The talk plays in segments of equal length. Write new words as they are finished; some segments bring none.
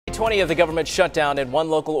20 of the government shutdown, and one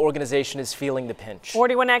local organization is feeling the pinch.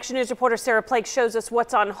 41 Action News reporter Sarah Plake shows us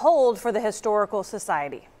what's on hold for the Historical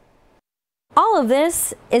Society. All of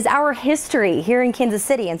this is our history here in Kansas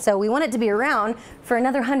City, and so we want it to be around for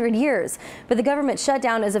another 100 years. But the government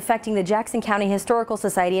shutdown is affecting the Jackson County Historical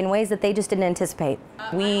Society in ways that they just didn't anticipate.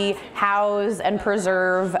 We house and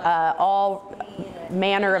preserve all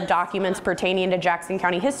manner of documents pertaining to Jackson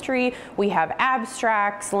County history. We have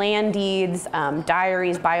abstracts, land deeds,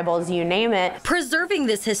 diaries, Bibles, you name it. Preserving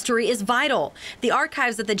this history is vital. The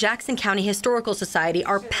archives at the Jackson County Historical Society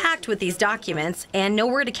are packed with these documents and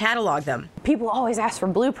nowhere to catalog them. People always ask for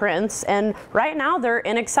blueprints, and right now they're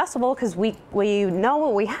inaccessible because we know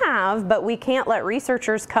what we have, but we can't let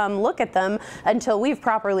researchers come look at them until we've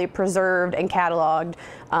properly preserved and cataloged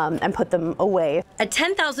and put them away. A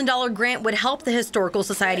 $10,000 grant would help the Historical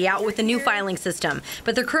Society out with the new filing system,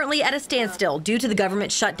 but they're currently at a standstill due to the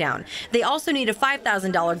government shutdown. They also need a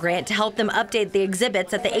 $5,000 grant to help them update the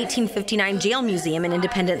exhibits at the 1859 Jail Museum in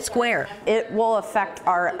Independence Square. It will affect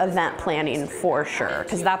our event planning for sure,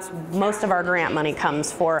 because that's most of our grant money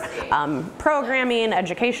comes for programming,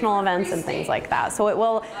 educational events, and things like that. So it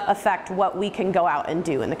will affect what we can go out and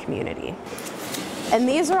do in the community. And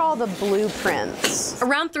these are all the blueprints.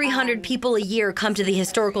 Around 300 people a year come to the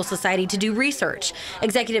Historical Society to do research.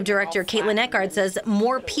 Executive Director Caitlin Eckard says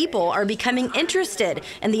more people are becoming interested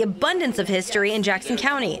in the abundance of history in Jackson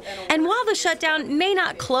County. And while the shutdown may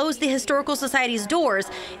not close the Historical Society's doors,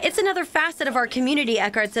 it's another facet of our community,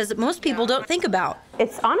 Eckard says, most people don't think about.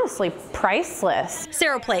 It's honestly priceless.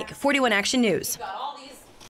 Sarah Plake, 41 Action News.